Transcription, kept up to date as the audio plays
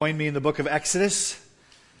Join me in the book of Exodus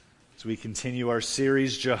as we continue our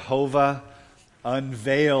series, Jehovah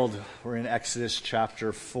Unveiled. We're in Exodus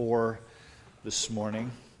chapter 4 this morning.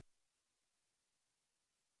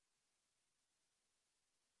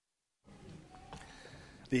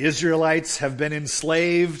 The Israelites have been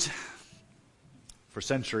enslaved for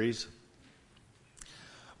centuries.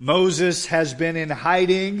 Moses has been in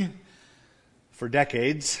hiding for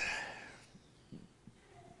decades.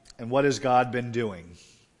 And what has God been doing?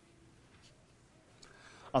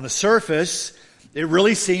 On the surface, it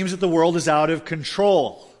really seems that the world is out of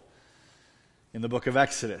control in the book of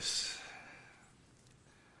Exodus.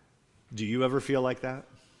 Do you ever feel like that?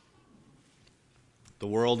 The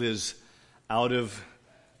world is out of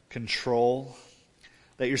control?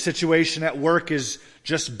 That your situation at work is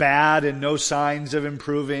just bad and no signs of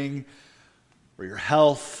improving? Or your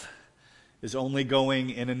health is only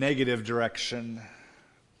going in a negative direction?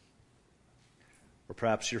 Or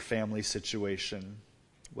perhaps your family situation?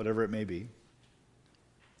 Whatever it may be.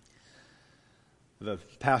 The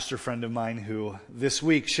pastor friend of mine who this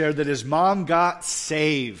week shared that his mom got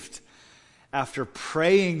saved after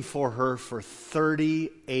praying for her for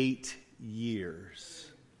 38 years.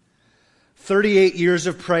 38 years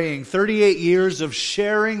of praying, 38 years of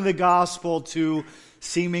sharing the gospel to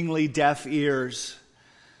seemingly deaf ears.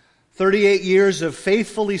 38 years of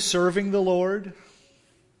faithfully serving the Lord.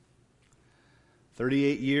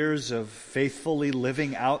 38 years of faithfully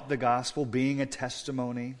living out the gospel, being a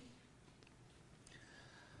testimony.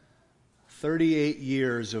 38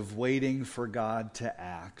 years of waiting for God to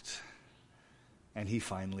act. And He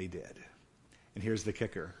finally did. And here's the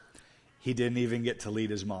kicker. He didn't even get to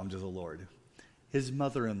lead his mom to the Lord. His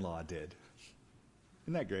mother-in-law did.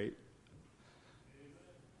 Isn't that great?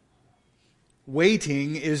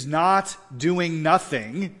 Waiting is not doing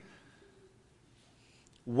nothing.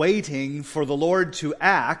 Waiting for the Lord to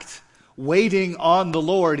act, waiting on the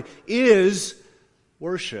Lord, is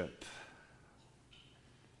worship.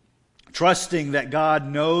 Trusting that God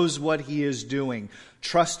knows what He is doing.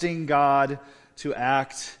 Trusting God to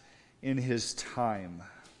act in His time.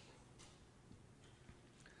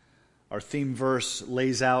 Our theme verse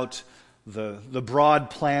lays out the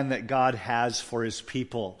broad plan that God has for His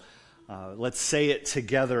people. Let's say it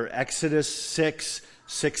together. Exodus 6,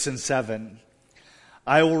 6 and 7.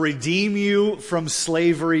 I will redeem you from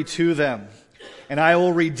slavery to them, and I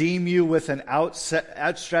will redeem you with an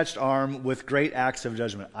outstretched arm with great acts of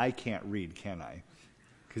judgment. I can't read, can I?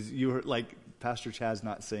 Because you were like, Pastor Chad's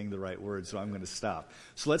not saying the right words, so I'm going to stop.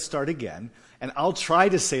 So let's start again, and I'll try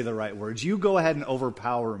to say the right words. You go ahead and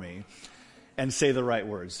overpower me and say the right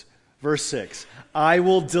words. Verse 6, I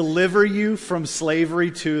will deliver you from slavery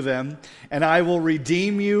to them, and I will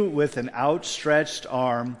redeem you with an outstretched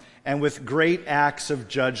arm and with great acts of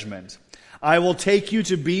judgment. I will take you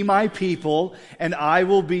to be my people, and I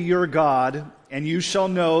will be your God, and you shall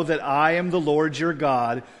know that I am the Lord your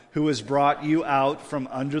God, who has brought you out from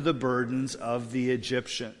under the burdens of the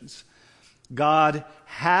Egyptians. God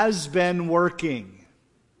has been working.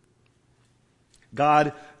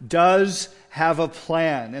 God does have a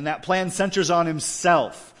plan, and that plan centers on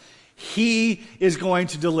Himself. He is going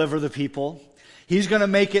to deliver the people. He's going to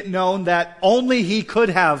make it known that only He could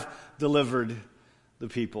have delivered the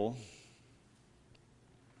people.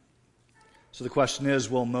 So the question is,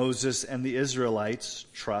 will Moses and the Israelites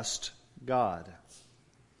trust God?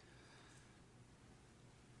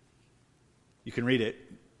 You can read it.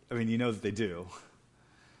 I mean, you know that they do.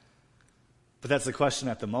 But that's the question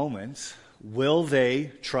at the moment. Will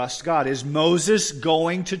they trust God? Is Moses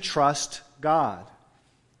going to trust God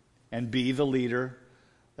and be the leader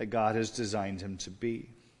that God has designed him to be?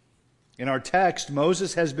 In our text,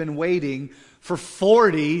 Moses has been waiting for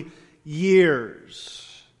 40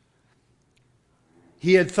 years.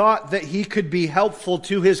 He had thought that he could be helpful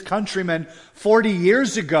to his countrymen 40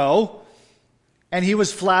 years ago, and he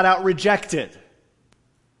was flat out rejected.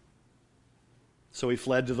 So he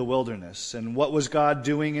fled to the wilderness. And what was God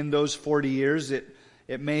doing in those 40 years? It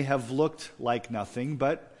may have looked like nothing,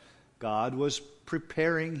 but God was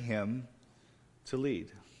preparing him to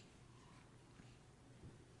lead.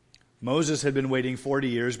 Moses had been waiting 40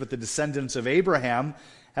 years, but the descendants of Abraham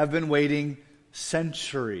have been waiting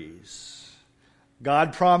centuries.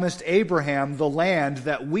 God promised Abraham the land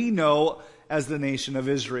that we know as the nation of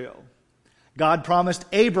Israel. God promised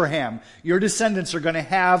Abraham, your descendants are going to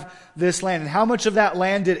have this land. And how much of that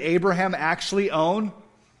land did Abraham actually own?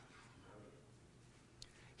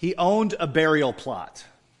 He owned a burial plot,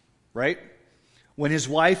 right? When his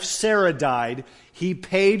wife Sarah died, he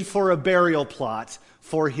paid for a burial plot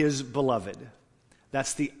for his beloved.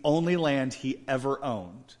 That's the only land he ever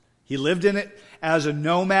owned. He lived in it as a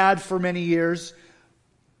nomad for many years.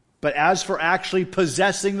 But as for actually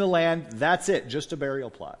possessing the land, that's it, just a burial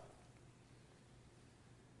plot.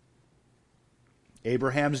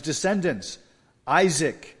 Abraham's descendants,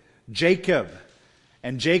 Isaac, Jacob,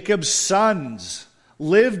 and Jacob's sons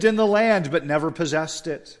lived in the land but never possessed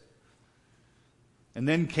it. And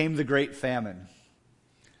then came the great famine.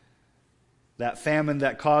 That famine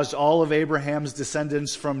that caused all of Abraham's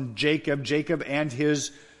descendants from Jacob and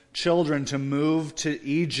his children to move to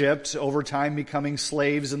Egypt, over time becoming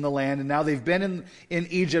slaves in the land. And now they've been in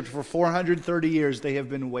Egypt for 430 years. They have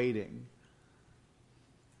been waiting,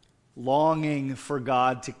 longing for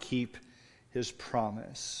God to keep his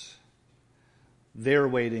promise. They're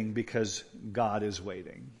waiting because God is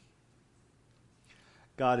waiting.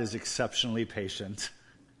 God is exceptionally patient.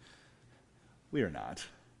 We are not.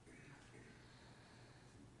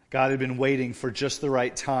 God had been waiting for just the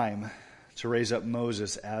right time to raise up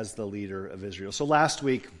Moses as the leader of Israel. So last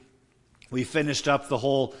week, we finished up the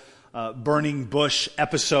whole burning bush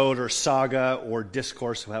episode or saga or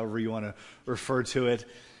discourse, however you want to refer to it,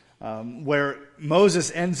 where Moses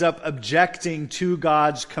ends up objecting to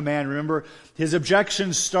God's command. Remember, his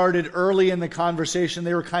objections started early in the conversation.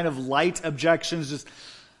 They were kind of light objections. Just,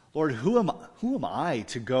 Lord, who am I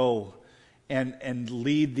to go and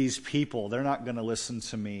lead these people? They're not going to listen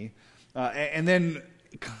to me. And then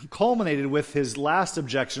culminated with his last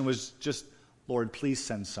objection was just, Lord, please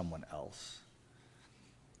send someone else.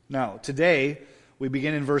 Now, today, we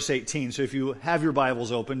begin in verse 18. So if you have your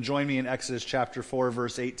Bibles open, join me in Exodus chapter 4,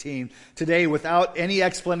 verse 18. Today, without any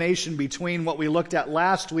explanation between what we looked at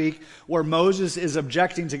last week, where Moses is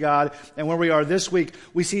objecting to God, and where we are this week,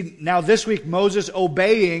 we see now this week Moses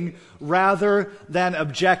obeying rather than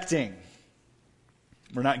objecting.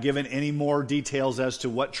 We're not given any more details as to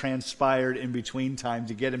what transpired in between time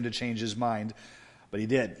to get him to change his mind, but he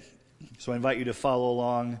did. So I invite you to follow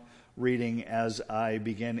along reading as I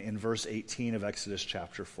begin in verse 18 of Exodus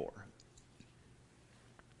chapter 4.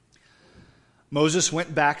 Moses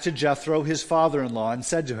went back to Jethro, his father-in-law, and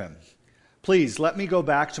said to him, "Please let me go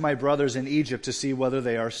back to my brothers in Egypt to see whether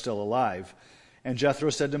they are still alive." And Jethro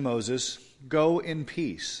said to Moses, "Go in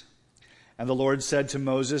peace." And the Lord said to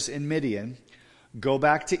Moses in Midian, "Go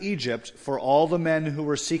back to Egypt, for all the men who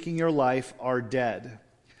were seeking your life are dead."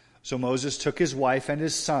 So Moses took his wife and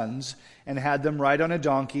his sons and had them ride on a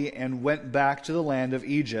donkey and went back to the land of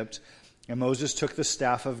Egypt. And Moses took the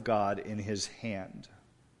staff of God in his hand.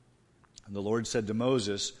 And the Lord said to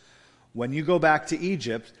Moses, "When you go back to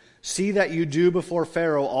Egypt, see that you do before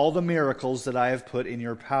Pharaoh all the miracles that I have put in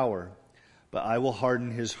your power. But I will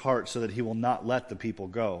harden his heart so that he will not let the people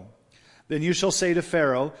go. Then you shall say to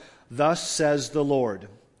Pharaoh, 'Thus says the Lord,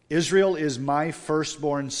 Israel is my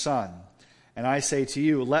firstborn son. And I say to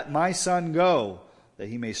you, let my son go, that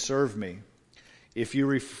he may serve me. If you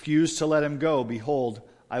refuse to let him go, behold,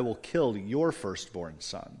 I will kill your firstborn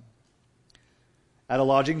son.'" At a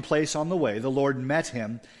lodging place on the way, the Lord met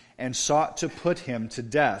him and sought to put him to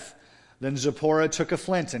death. Then Zipporah took a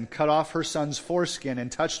flint and cut off her son's foreskin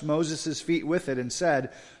and touched Moses' feet with it and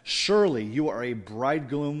said, "Surely you are a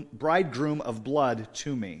bridegroom of blood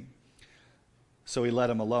to me." So he let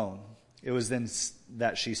him alone. It was then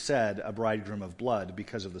that she said, "A bridegroom of blood,"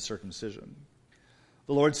 because of the circumcision.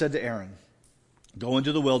 The Lord said to Aaron, "Go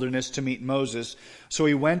into the wilderness to meet Moses." So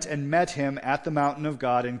he went and met him at the mountain of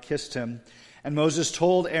God and kissed him. And Moses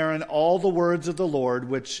told Aaron all the words of the Lord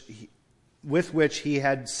with which he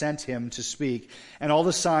had sent him to speak, and all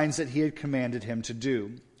the signs that he had commanded him to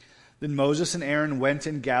do. Then Moses and Aaron went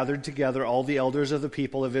and gathered together all the elders of the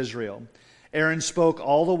people of Israel. Aaron spoke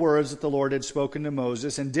all the words that the Lord had spoken to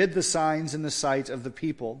Moses and did the signs in the sight of the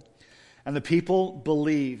people. And the people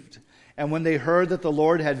believed. And when they heard that the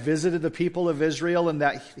Lord had visited the people of Israel and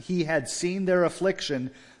that he had seen their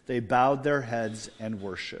affliction, they bowed their heads and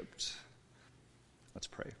worshipped. Let's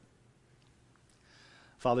pray.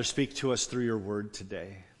 Father, speak to us through your word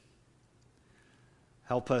today.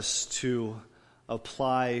 Help us to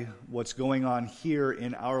apply what's going on here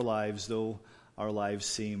in our lives, though our lives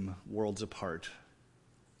seem worlds apart.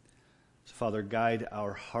 So, Father, guide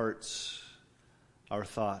our hearts, our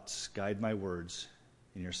thoughts, guide my words.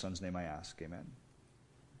 In your Son's name I ask, amen.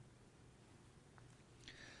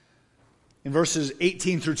 In verses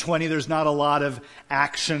 18 through 20, there's not a lot of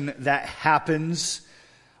action that happens,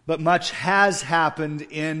 but much has happened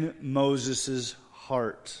in Moses'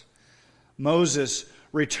 heart. Moses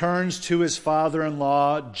returns to his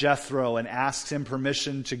father-in-law, Jethro, and asks him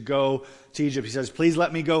permission to go to Egypt. He says, "Please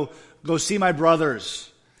let me go see my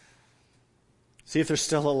brothers. See if they're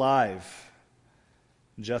still alive."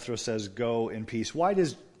 And Jethro says, "Go in peace." Why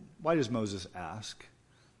does Moses ask?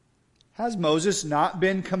 Has Moses not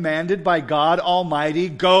been commanded by God Almighty,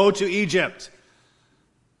 go to Egypt?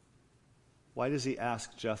 Why does he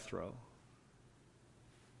ask Jethro?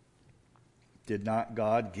 Did not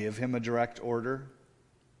God give him a direct order?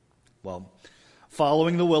 Well,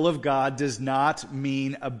 following the will of God does not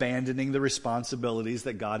mean abandoning the responsibilities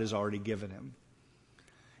that God has already given him.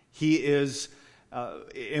 He is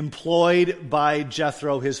employed by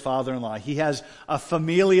Jethro, his father-in-law. He has a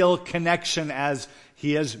familial connection as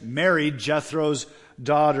he has married Jethro's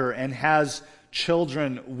daughter and has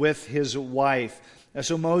children with his wife. And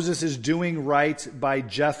so Moses is doing right by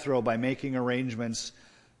Jethro by making arrangements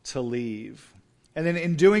to leave. And then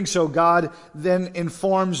in doing so, God then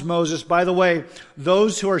informs Moses, by the way,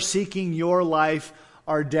 those who are seeking your life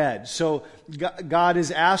are dead. So God has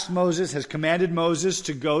asked Moses, has commanded Moses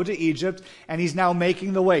to go to Egypt, and he's now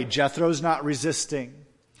making the way. Jethro's not resisting.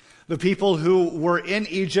 The people who were in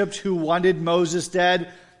Egypt who wanted Moses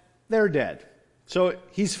dead, they're dead. So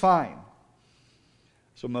he's fine.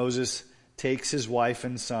 So Moses takes his wife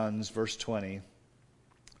and sons, verse 20.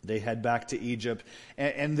 They head back to Egypt.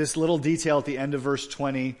 And this little detail at the end of verse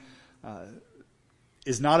 20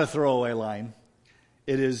 is not a throwaway line.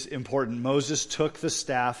 It is important. Moses took the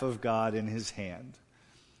staff of God in his hand.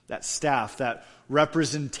 That staff, that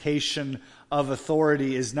representation of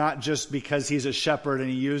authority is not just because he's a shepherd and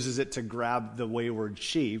he uses it to grab the wayward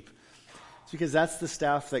sheep. It's because that's the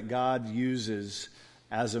staff that God uses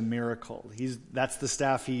as a miracle. That's the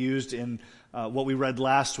staff he used in what we read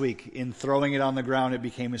last week. In throwing it on the ground, it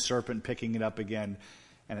became a serpent, picking it up again,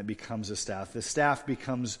 and it becomes a staff. The staff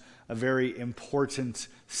becomes a very important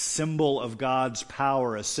symbol of God's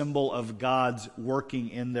power, a symbol of God's working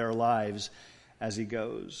in their lives as he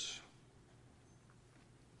goes.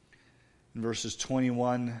 In verses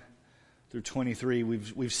 21 through 23,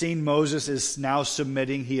 we've seen Moses is now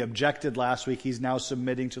submitting. He objected last week. He's now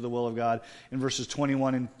submitting to the will of God. In verses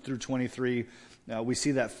 21 through 23, we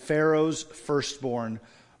see that Pharaoh's firstborn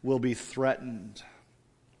will be threatened.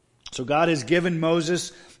 So God has given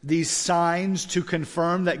Moses these signs to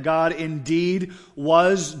confirm that God indeed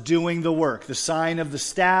was doing the work. The sign of the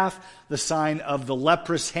staff, the sign of the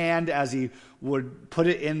leprous hand as he would put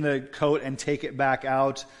it in the coat and take it back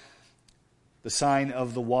out, the sign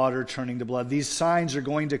of the water turning to blood. These signs are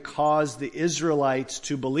going to cause the Israelites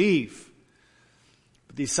to believe.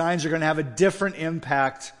 But these signs are going to have a different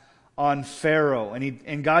impact on Pharaoh.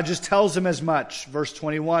 And God just tells him as much. Verse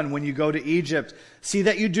 21, when you go to Egypt, see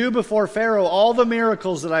that you do before Pharaoh all the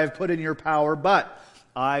miracles that I have put in your power, but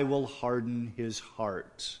I will harden his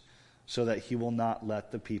heart so that he will not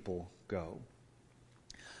let the people go.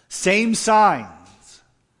 Same signs,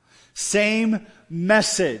 same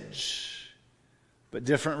message, but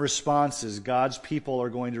different responses. God's people are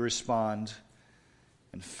going to respond,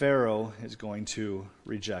 and Pharaoh is going to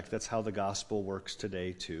reject. That's how the gospel works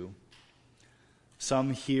today too.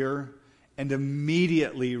 Some hear and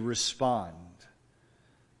immediately respond.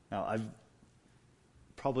 Now, I've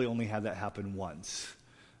probably only had that happen once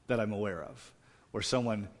that I'm aware of, where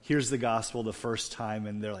someone hears the gospel the first time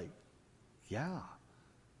and they're like, yeah,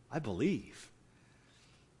 I believe.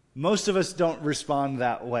 Most of us don't respond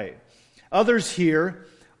that way. Others hear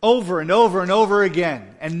over and over and over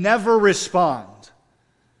again and never respond.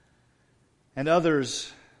 And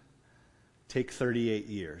others take 38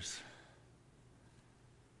 years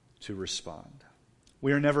to respond.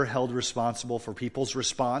 We are never held responsible for people's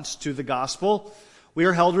response to the gospel. We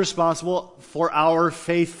are held responsible for our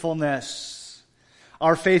faithfulness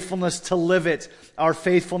to live it, our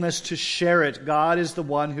faithfulness to share it. God is the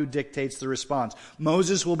one who dictates the response.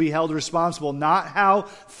 Moses will be held responsible, not how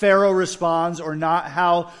Pharaoh responds or not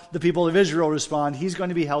how the people of Israel respond. He's going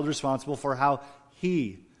to be held responsible for how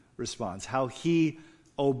he responds, how he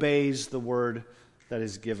obeys the word that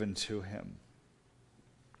is given to him.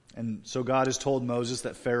 And so God has told Moses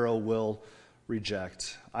that Pharaoh will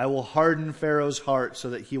reject. I will harden Pharaoh's heart so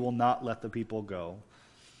that he will not let the people go.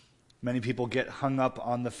 Many people get hung up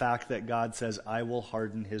on the fact that God says, I will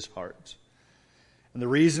harden his heart. And the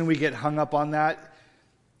reason we get hung up on that,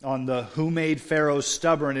 on the who made Pharaoh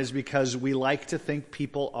stubborn, is because we like to think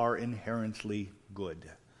people are inherently good.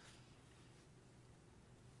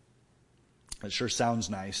 It sure sounds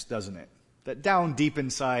nice, doesn't it? That down deep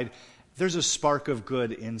inside, there's a spark of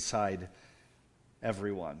good inside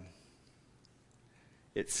everyone.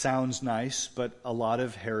 It sounds nice, but a lot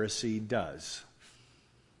of heresy does,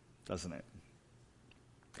 doesn't it?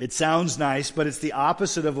 It sounds nice, but it's the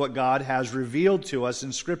opposite of what God has revealed to us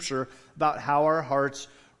in Scripture about how our hearts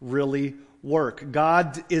really work.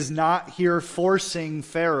 God is not here forcing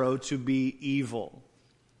Pharaoh to be evil.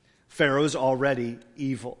 Pharaoh is already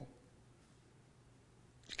evil.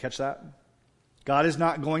 catch that? God is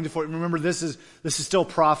not going to remember, this is still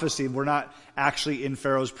prophecy. We're not actually in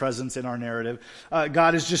Pharaoh's presence in our narrative.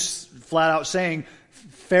 God is just flat out saying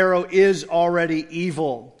Pharaoh is already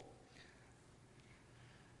evil.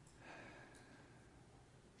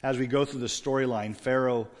 As we go through the storyline,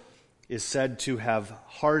 Pharaoh is said to have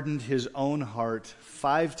hardened his own heart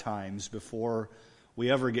 5 times before we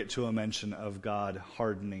ever get to a mention of God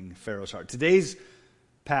hardening Pharaoh's heart. Today's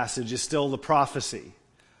passage is still the prophecy.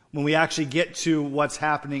 When we actually get to what's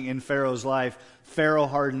happening in Pharaoh's life, Pharaoh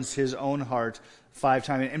hardens his own heart 5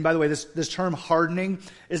 times. And by the way, this term hardening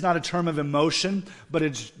is not a term of emotion, but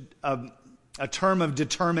it's a term of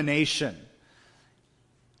determination.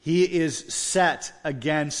 He is set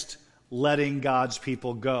against letting God's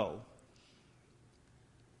people go.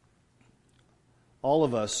 All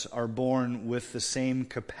of us are born with the same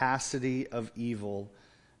capacity of evil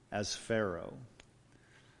as Pharaoh.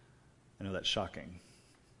 I know that's shocking.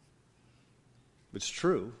 It's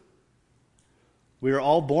true. We are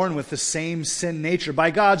all born with the same sin nature.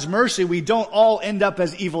 By God's mercy, we don't all end up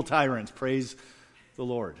as evil tyrants. Praise the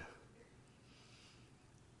Lord.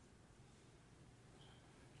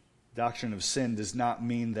 Doctrine of sin does not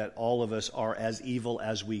mean that all of us are as evil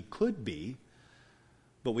as we could be,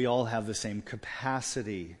 but we all have the same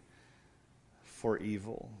capacity for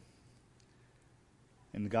evil.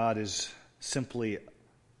 And God is simply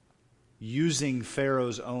using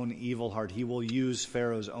Pharaoh's own evil heart. He will use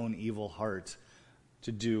Pharaoh's own evil heart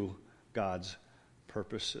to do God's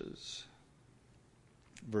purposes.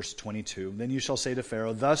 Verse 22, then you shall say to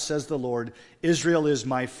Pharaoh, thus says the Lord, Israel is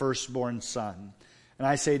my firstborn son. And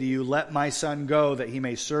I say to you, let my son go that he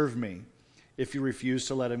may serve me. If you refuse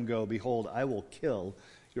to let him go, behold, I will kill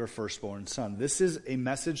your firstborn son. This is a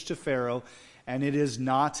message to Pharaoh, and it is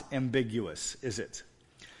not ambiguous, is it?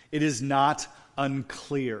 It is not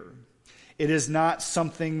unclear. It is not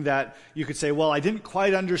something that you could say, well, I didn't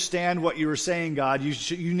quite understand what you were saying, God.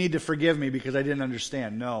 You need to forgive me because I didn't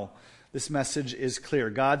understand. No, this message is clear.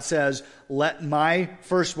 God says, let my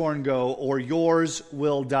firstborn go or yours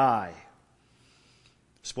will die.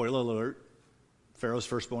 Spoiler alert, Pharaoh's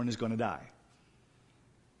firstborn is going to die.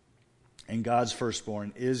 And God's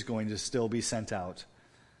firstborn is going to still be sent out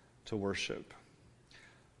to worship.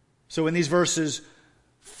 So in these verses,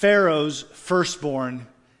 Pharaoh's firstborn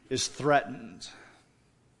is threatened.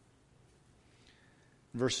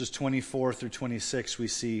 In verses 24 through 26, we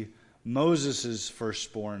see Moses'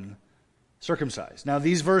 firstborn circumcised. Now,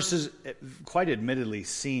 these verses, quite admittedly,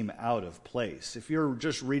 seem out of place. If you're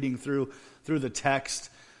just reading through the text,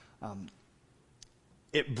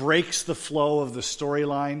 it breaks the flow of the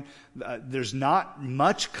storyline. There's not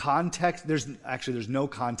much context. There's no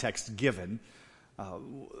context given.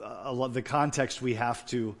 The context we have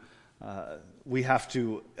to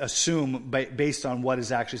assume based on what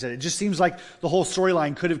is actually said. It just seems like the whole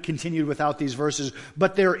storyline could have continued without these verses,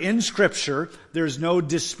 but they're in Scripture. There's no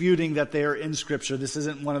disputing that they are in Scripture. This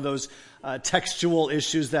isn't one of those textual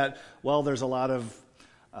issues that, well, there's a lot of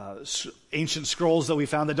ancient scrolls that we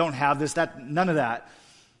found that don't have this. None of that.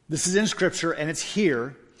 This is in Scripture, and it's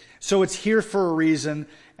here. So it's here for a reason,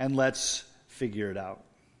 and let's figure it out.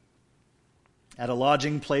 At a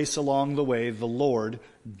lodging place along the way, the Lord,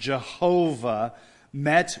 Jehovah,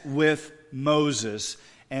 met with Moses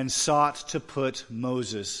and sought to put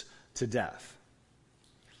Moses to death.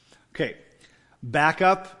 Okay, back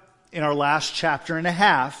up in our last chapter and a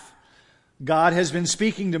half, God has been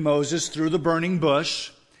speaking to Moses through the burning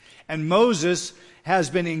bush, and Moses has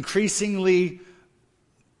been increasingly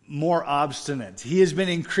more obstinate. He has been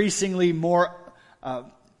increasingly more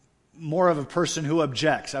of a person who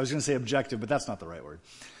objects. I was going to say objective, but that's not the right word.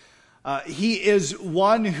 He is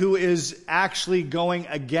one who is actually going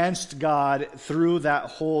against God through that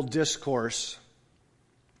whole discourse.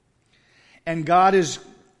 And God is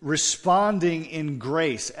responding in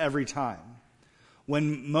grace every time.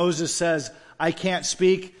 When Moses says, I can't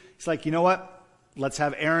speak, he's like, you know what? Let's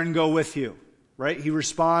have Aaron go with you. Right? He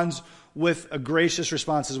responds with a gracious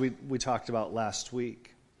response as we talked about last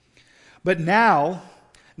week. But now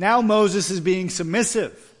Moses is being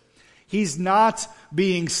submissive. He's not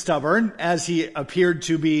being stubborn, as he appeared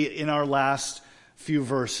to be in our last few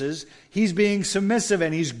verses. He's being submissive,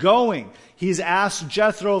 and he's going. He's asked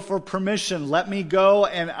Jethro for permission. Let me go,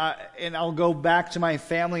 and I'll go back to my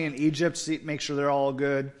family in Egypt, make sure they're all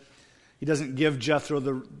good. He doesn't give Jethro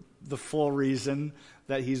the full reason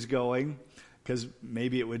that he's going, because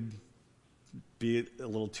maybe it would be a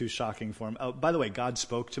little too shocking for him. Oh, by the way, God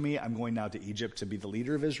spoke to me. I'm going now to Egypt to be the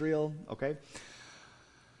leader of Israel. Okay?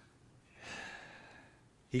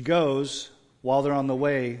 He goes while they're on the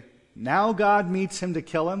way. Now God meets him to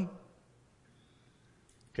kill him.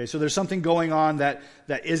 Okay, so there's something going on that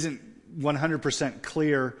isn't 100%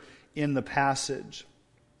 clear in the passage.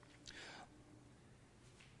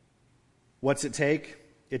 What's it take?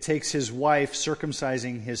 It takes his wife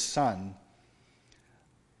circumcising his son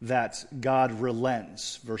that God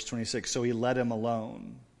relents. Verse 26, so he let him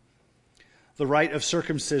alone. The rite of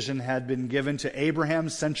circumcision had been given to Abraham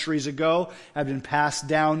centuries ago, had been passed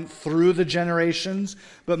down through the generations,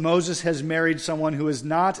 but Moses has married someone who is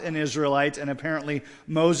not an Israelite, and apparently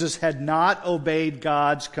Moses had not obeyed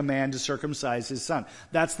God's command to circumcise his son.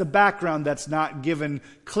 That's the background that's not given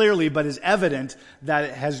clearly, but is evident that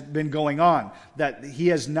it has been going on, that he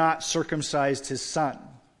has not circumcised his son.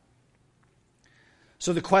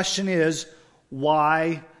 So the question is,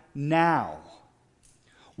 why now?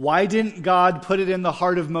 Why didn't God put it in the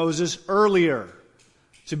heart of Moses earlier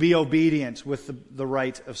to be obedient with the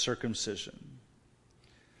rite of circumcision?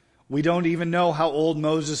 We don't even know how old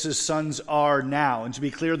Moses' sons are now. And to be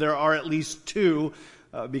clear, there are at least two,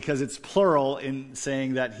 because it's plural in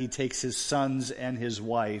saying that he takes his sons and his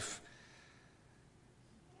wife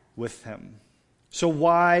with him. So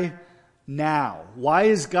why now? Why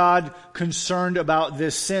is God concerned about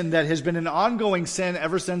this sin that has been an ongoing sin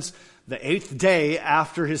ever since the 8th day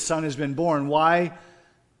after his son has been born? Why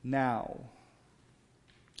now?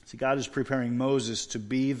 See, God is preparing Moses to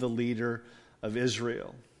be the leader of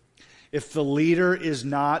Israel. If the leader is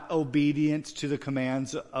not obedient to the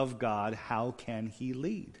commands of God, how can he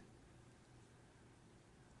lead?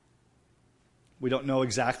 We don't know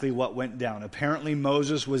exactly what went down. Apparently,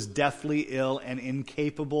 Moses was deathly ill and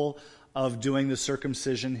incapable of doing the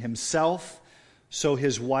circumcision himself. So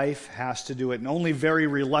his wife has to do it, and only very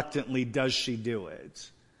reluctantly does she do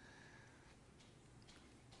it.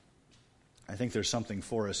 I think there's something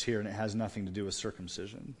for us here, and it has nothing to do with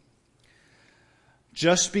circumcision.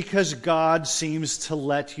 Just because God seems to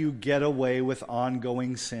let you get away with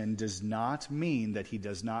ongoing sin does not mean that he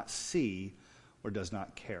does not see or does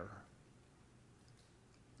not care.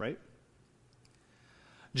 Right?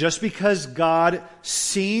 Just because God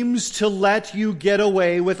seems to let you get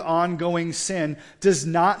away with ongoing sin does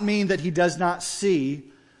not mean that he does not see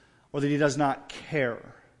or that he does not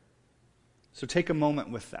care. So take a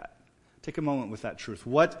moment with that. Take a moment with that truth.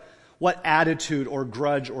 What attitude or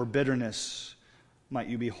grudge or bitterness might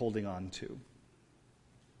you be holding on to?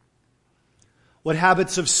 What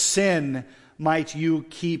habits of sin might you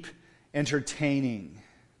keep entertaining?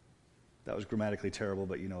 That was grammatically terrible,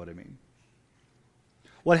 but you know what I mean.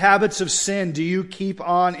 What habits of sin do you keep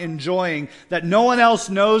on enjoying that no one else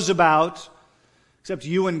knows about except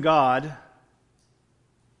you and God?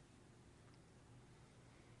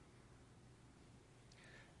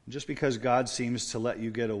 Just because God seems to let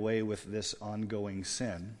you get away with this ongoing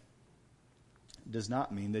sin does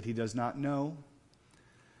not mean that he does not know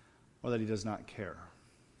or that he does not care.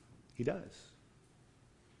 He does.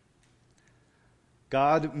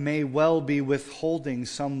 God may well be withholding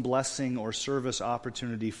some blessing or service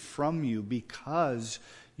opportunity from you because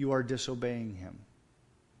you are disobeying him.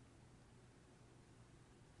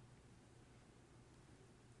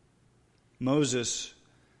 Moses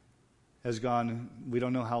has gone, we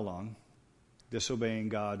don't know how long, disobeying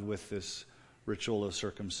God with this ritual of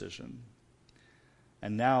circumcision.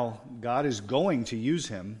 And now God is going to use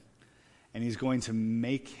him, and he's going to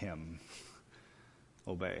make him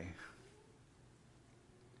obey.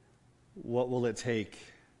 What will it take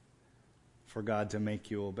for God to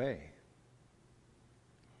make you obey?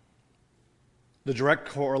 The direct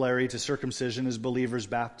corollary to circumcision is believer's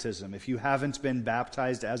baptism. If you haven't been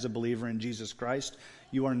baptized as a believer in Jesus Christ,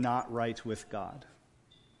 you are not right with God.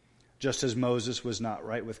 Just as Moses was not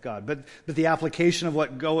right with God. But the application of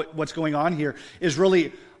what's going on here is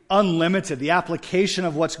really unlimited. The application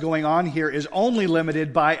of what's going on here is only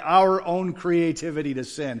limited by our own creativity to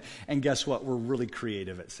sin. And guess what? We're really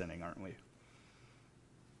creative at sinning, aren't we?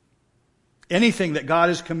 Anything that God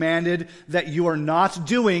has commanded that you are not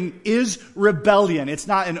doing is rebellion. It's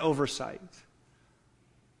not an oversight.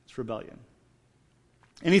 It's rebellion.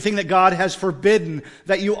 Anything that God has forbidden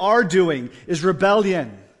that you are doing is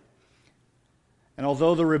rebellion. And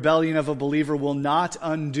although the rebellion of a believer will not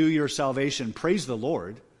undo your salvation, praise the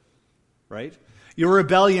Lord, right? Your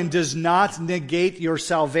rebellion does not negate your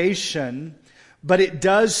salvation, but it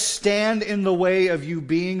does stand in the way of you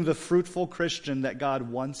being the fruitful Christian that God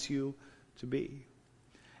wants you to be.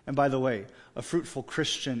 And by the way, a fruitful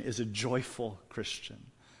Christian is a joyful Christian.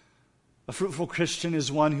 A fruitful Christian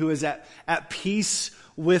is one who is at peace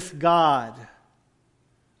with God.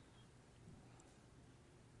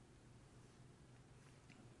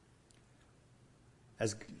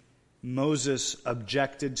 As Moses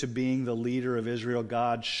objected to being the leader of Israel,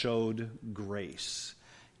 God showed grace.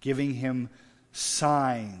 giving him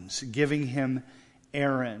signs, giving him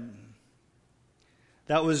Aaron.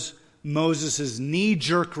 That was Moses'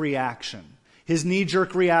 knee-jerk reaction. His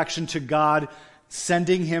knee-jerk reaction to God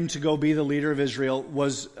sending him to go be the leader of Israel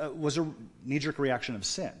was a knee-jerk reaction of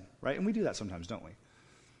sin, right? And we do that sometimes, don't we?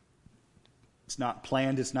 It's not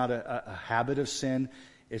planned. It's not a habit of sin.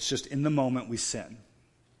 It's just in the moment we sin.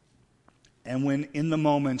 And when in the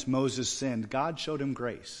moment Moses sinned, God showed him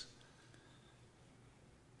grace.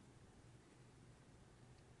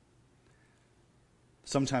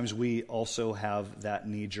 Sometimes we also have that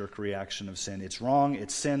knee-jerk reaction of sin. It's wrong,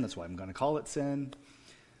 it's sin, that's why I'm going to call it sin.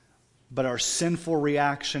 But our sinful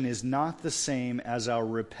reaction is not the same as our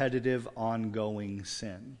repetitive, ongoing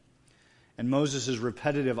sin. And Moses'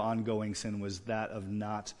 repetitive, ongoing sin was that of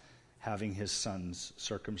not having his sons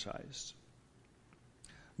circumcised.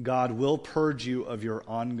 God will purge you of your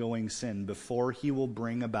ongoing sin before he will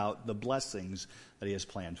bring about the blessings that he has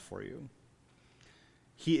planned for you.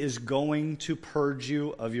 He is going to purge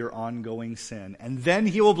you of your ongoing sin, and then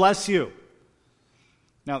he will bless you.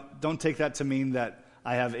 Now, don't take that to mean that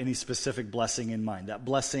I have any specific blessing in mind. That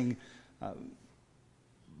blessing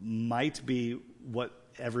might be what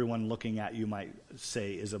everyone looking at you might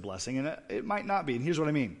say is a blessing, and it might not be. And here's what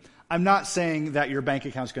I mean. I'm not saying that your bank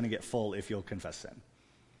account's going to get full if you'll confess sin.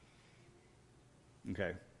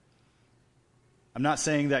 Okay? I'm not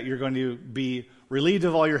saying that you're going to be relieved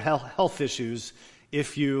of all your health issues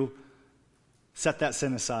if you set that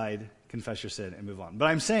sin aside, confess your sin, and move on. But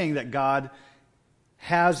I'm saying that God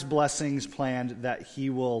has blessings planned that he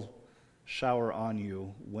will shower on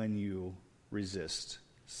you when you resist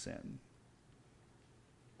sin.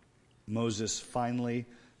 Moses finally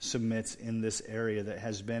submits in this area that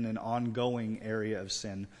has been an ongoing area of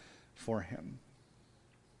sin for him.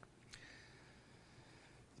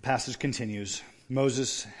 The passage continues.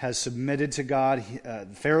 Moses has submitted to God.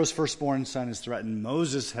 Pharaoh's firstborn son is threatened.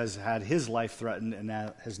 Moses has had his life threatened and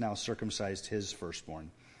has now circumcised his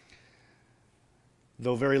firstborn.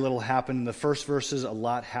 Though very little happened in the first verses, a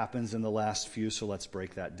lot happens in the last few, so let's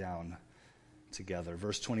break that down together.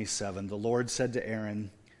 Verse 27, the Lord said to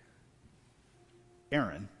Aaron,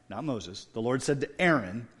 not Moses, the Lord said to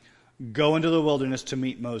Aaron, go into the wilderness to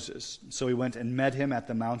meet Moses. So he went and met him at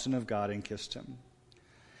the mountain of God and kissed him.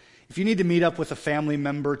 If you need to meet up with a family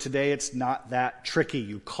member today, it's not that tricky.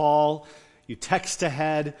 You call, you text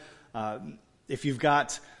ahead. If you've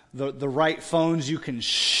got the right phones, you can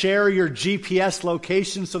share your GPS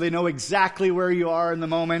location so they know exactly where you are in the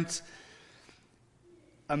moment.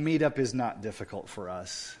 A meetup is not difficult for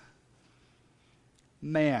us.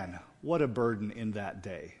 Man, what a burden in that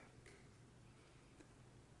day.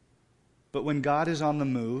 But when God is on the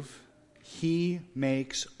move, he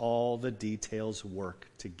makes all the details work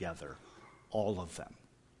together, all of them.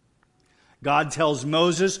 God tells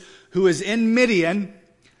Moses, who is in Midian,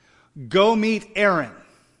 go meet Aaron.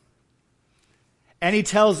 And he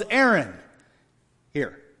tells Aaron,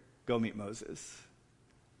 here, go meet Moses.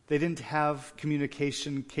 They didn't have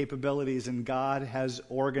communication capabilities, and God has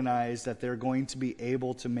organized that they're going to be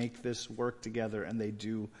able to make this work together, and they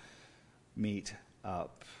do meet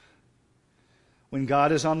up. When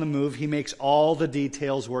God is on the move, he makes all the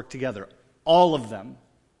details work together. All of them.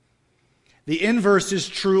 The inverse is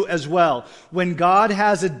true as well. When God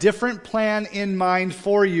has a different plan in mind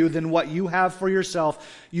for you than what you have for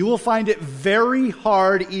yourself, you will find it very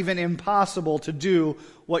hard, even impossible, to do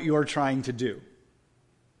what you are trying to do.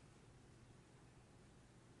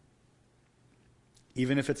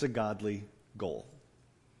 Even if it's a godly goal.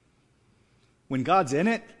 When God's in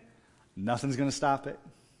it, nothing's going to stop it.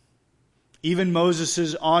 Even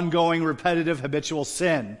Moses' ongoing, repetitive, habitual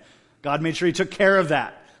sin, God made sure he took care of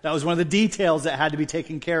that. That was one of the details that had to be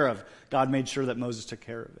taken care of. God made sure that Moses took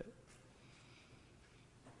care of it.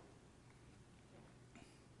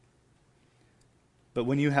 But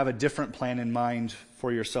when you have a different plan in mind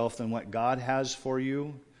for yourself than what God has for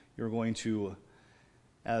you, you're going to,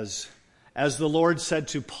 as the Lord said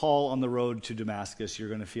to Paul on the road to Damascus, you're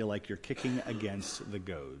going to feel like you're kicking against the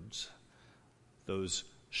goads. Those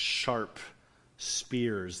sharp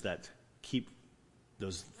spears that keep,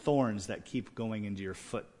 those thorns that keep going into your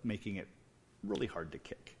foot, making it really hard to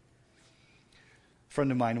kick. A friend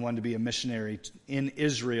of mine wanted to be a missionary in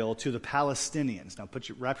Israel to the Palestinians. Now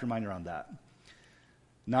wrap your mind around that.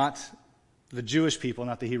 Not the Jewish people,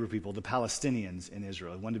 not the Hebrew people, the Palestinians in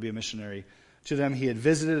Israel. He wanted to be a missionary to them. He had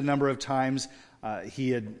visited a number of times.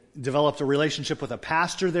 He had developed a relationship with a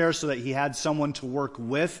pastor there so that he had someone to work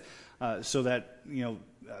with, so that,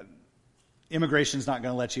 immigration is not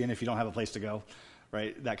going to let you in if you don't have a place to go,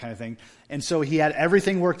 right? That kind of thing. And so he had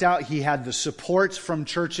everything worked out. He had the support from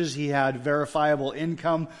churches. He had verifiable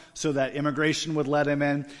income so that immigration would let him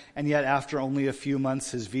in. And yet after only a few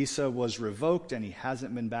months, his visa was revoked and he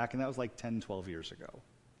hasn't been back. And that was like 10, 12 years ago.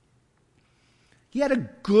 He had a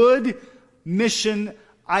good mission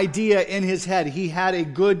idea in his head. He had a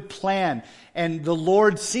good plan. And the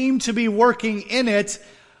Lord seemed to be working in it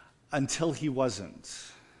until he wasn't.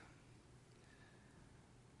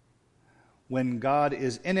 When God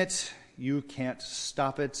is in it, you can't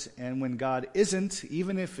stop it. And when God isn't,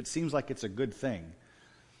 even if it seems like it's a good thing,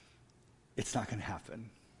 it's not going to happen.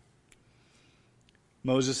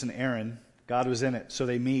 Moses and Aaron, God was in it, so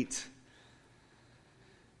they meet.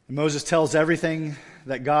 And Moses tells everything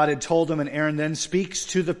that God had told him, and Aaron then speaks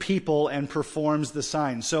to the people and performs the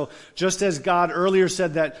sign. So just as God earlier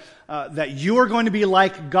said that you are going to be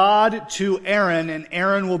like God to Aaron, and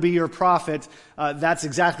Aaron will be your prophet, that's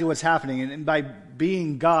exactly what's happening. And by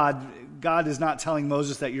being God, God is not telling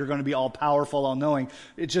Moses that you're going to be all-powerful, all-knowing.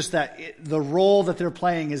 It's just that the role that they're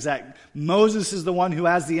playing is that Moses is the one who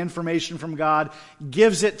has the information from God,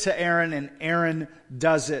 gives it to Aaron, and Aaron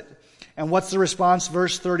does it. And what's the response?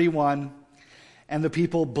 Verse 31, and the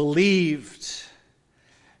people believed.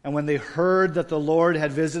 And when they heard that the Lord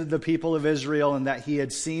had visited the people of Israel and that he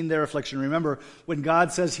had seen their affliction. Remember, when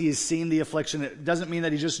God says he has seen the affliction, it doesn't mean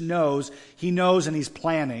that he just knows. He knows and he's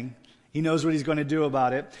planning. He knows what he's going to do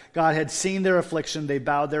about it. God had seen their affliction. They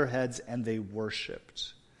bowed their heads and they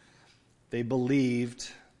worshiped. They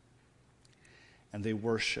believed and they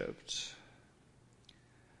worshiped.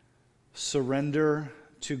 Surrender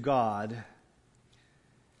to God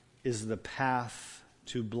is the path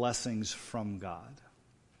to blessings from God.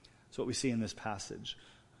 That's what we see in this passage.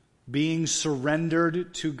 Being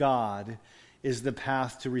surrendered to God is the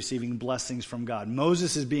path to receiving blessings from God.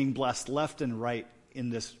 Moses is being blessed left and right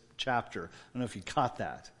in this chapter. I don't know if you caught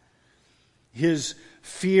that. His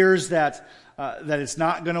fears that it's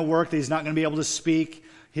not going to work, that he's not going to be able to speak,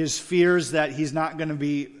 his fears that he's not going to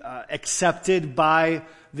be accepted by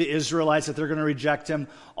the Israelites, that they're going to reject him,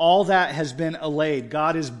 all that has been allayed.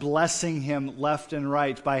 God is blessing him left and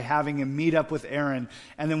right by having him meet up with Aaron.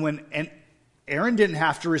 And then and Aaron didn't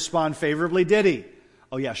have to respond favorably, did he?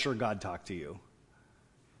 Oh yeah, sure, God talked to you.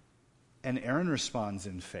 And Aaron responds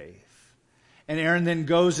in faith. And Aaron then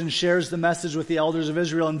goes and shares the message with the elders of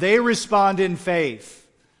Israel, and they respond in faith.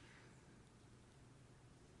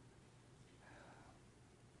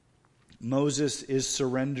 Moses is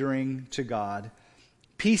surrendering to God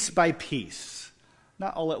piece by piece,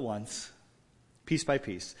 not all at once, piece by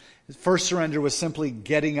piece. His first surrender was simply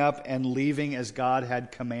getting up and leaving as God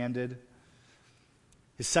had commanded.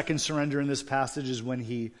 His second surrender in this passage is when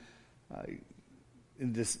he,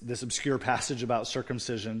 in this obscure passage about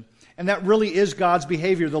circumcision. And that really is God's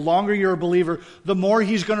behavior. The longer you're a believer, the more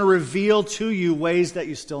he's going to reveal to you ways that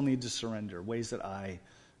you still need to surrender, ways that I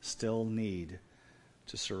still need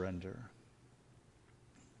to surrender.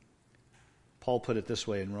 Paul put it this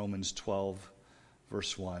way in Romans 12,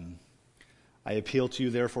 verse 1. I appeal to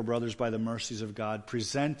you, therefore, brothers, by the mercies of God,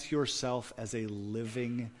 present yourself as a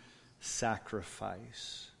living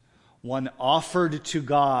sacrifice, one offered to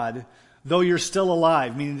God, though you're still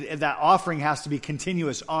alive. Meaning that offering has to be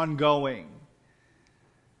continuous, ongoing,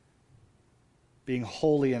 being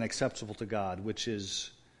holy and acceptable to God, which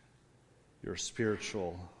is your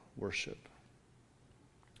spiritual worship.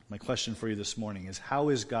 My question for you this morning is, how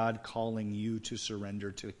is God calling you to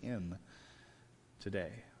surrender to him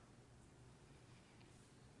today?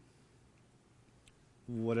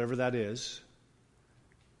 Whatever that is,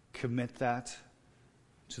 commit that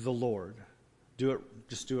to the Lord. Do it.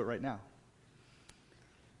 Just do it right now.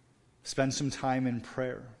 Spend some time in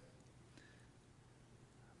prayer.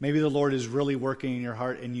 Maybe the Lord is really working in your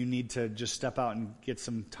heart and you need to just step out and get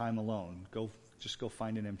some time alone. Just go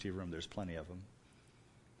find an empty room. There's plenty of them.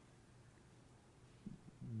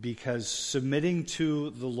 Because submitting to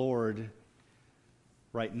the Lord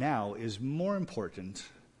right now is more important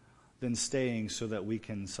than staying so that we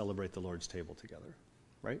can celebrate the Lord's table together.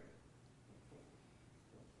 Right?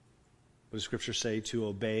 What does Scripture say? To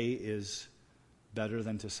obey is better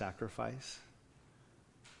than to sacrifice.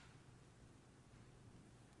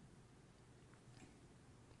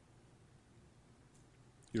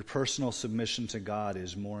 Your personal submission to God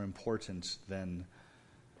is more important than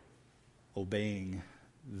obeying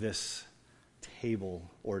this table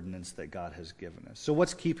ordinance that God has given us. So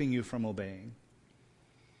what's keeping you from obeying?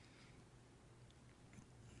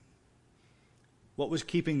 What was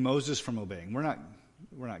keeping Moses from obeying? We're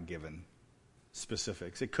not given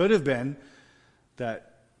specifics. It could have been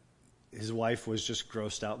that his wife was just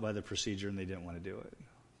grossed out by the procedure and they didn't want to do it.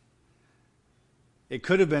 It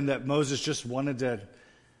could have been that Moses just wanted to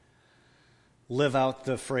live out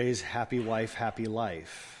the phrase, happy wife, happy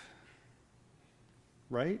life.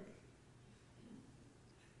 Right?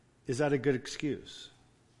 Is that a good excuse?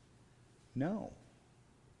 No.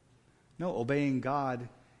 No, obeying God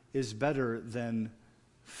is better than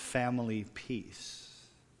family peace.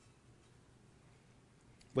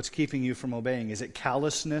 What's keeping you from obeying? Is it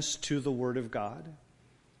callousness to the Word of God?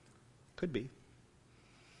 Could be.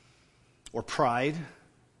 Or pride.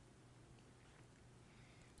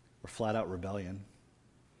 Or flat out rebellion.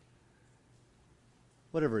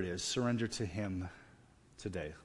 Whatever it is, surrender to Him today.